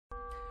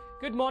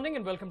Good morning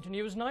and welcome to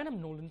News 9.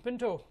 I'm Nolan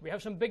Pinto. We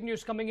have some big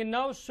news coming in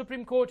now.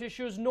 Supreme Court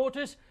issues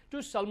notice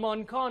to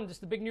Salman Khan. This is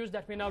the big news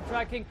that we're now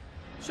tracking.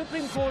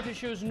 Supreme Court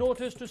issues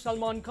notice to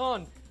Salman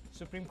Khan.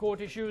 Supreme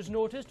Court issues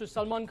notice to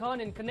Salman Khan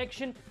in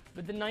connection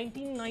with the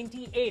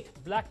 1998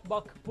 black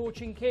buck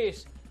poaching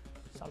case.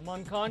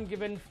 Salman Khan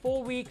given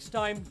 4 weeks'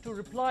 time to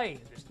reply.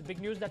 This is the big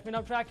news that we're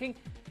now tracking.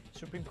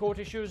 Supreme Court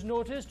issues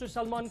notice to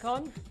Salman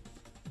Khan.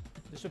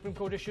 The Supreme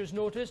Court issues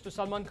notice to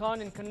Salman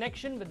Khan in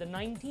connection with the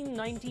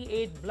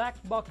 1998 black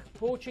buck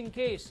poaching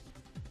case.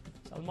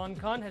 Salman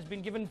Khan has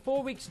been given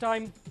 4 weeks'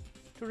 time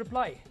to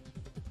reply.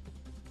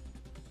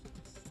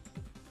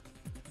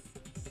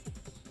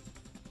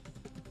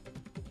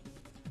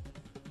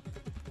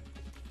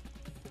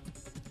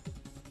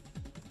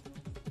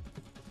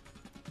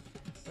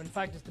 In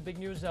fact, it's the big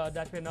news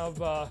that we're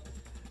now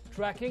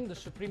tracking. The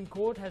Supreme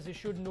Court has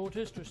issued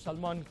notice to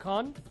Salman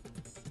Khan.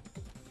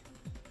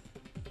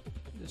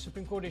 The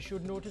Supreme Court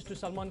issued notice to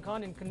Salman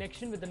Khan in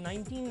connection with the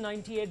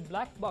 1998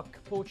 black buck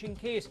poaching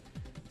case.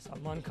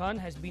 Salman Khan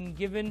has been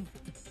given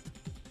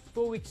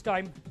 4 weeks'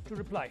 time to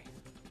reply.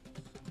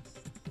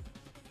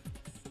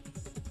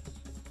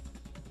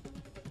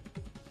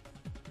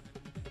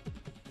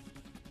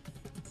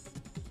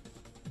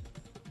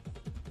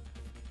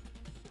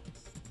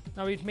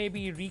 Now, it may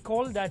be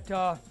recalled that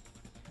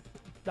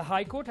the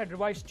High Court had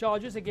revised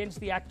charges against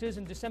the actors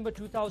in December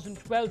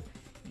 2012.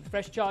 In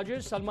fresh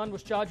charges, Salman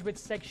was charged with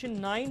Section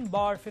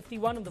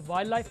 9/51 of the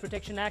Wildlife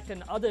Protection Act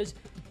and others,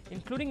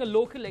 including a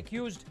local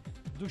accused,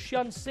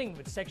 Dushyant Singh,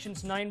 with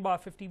Sections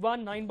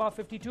 9/51,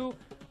 9/52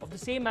 of the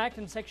same Act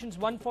and Sections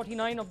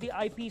 149 of the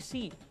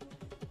IPC.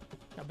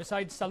 Now,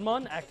 besides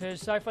Salman,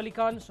 actors Saif Ali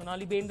Khan,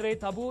 Sonali Bendre,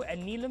 Tabu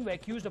and Neelam were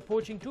accused of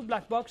poaching 2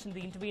 black bucks in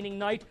the intervening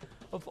night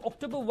of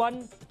October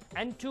 1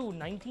 and 2,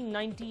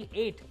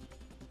 1998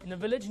 in a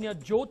village near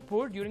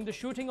Jodhpur during the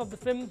shooting of the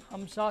film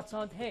Hum Saath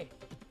Saath Hai.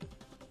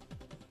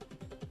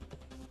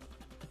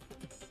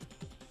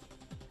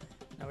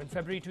 Now, in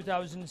February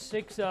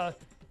 2006,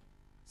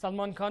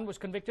 Salman Khan was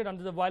convicted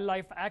under the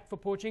Wildlife Act for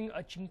poaching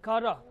a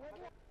chinkara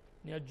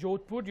near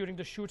Jodhpur during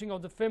the shooting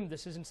of the film.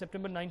 This is in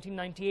September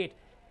 1998.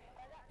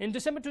 In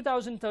December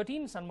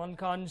 2013, Salman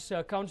Khan's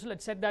counsel had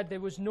said that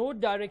there was no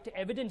direct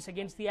evidence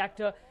against the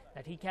actor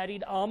that he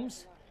carried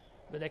arms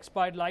with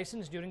expired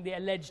license during the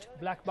alleged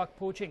black buck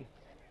poaching.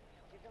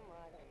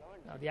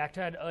 Now, the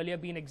actor had earlier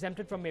been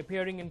exempted from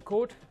appearing in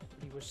court.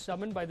 He was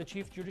summoned by the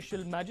Chief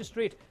Judicial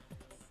Magistrate.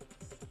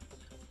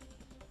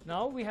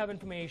 Now we have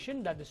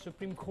information that the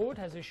Supreme Court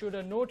has issued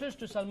a notice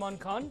to Salman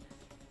Khan.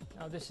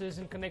 Now, this is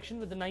in connection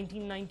with the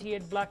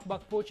 1998 black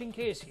buck poaching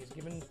case. He's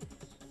been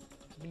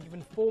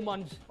given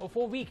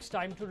 4 weeks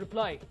time to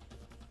reply.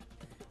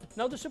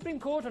 Now, the Supreme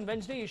Court on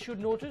Wednesday issued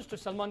notice to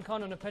Salman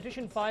Khan on a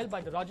petition filed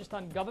by the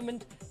Rajasthan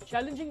government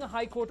challenging a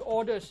High Court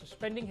order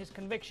suspending his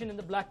conviction in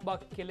the black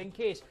buck killing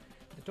case.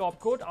 The top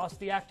court asked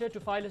the actor to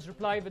file his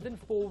reply within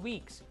 4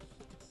 weeks.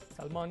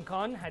 Salman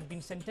Khan had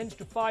been sentenced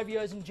to 5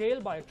 years in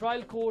jail by a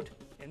trial court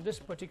in this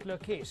particular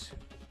case.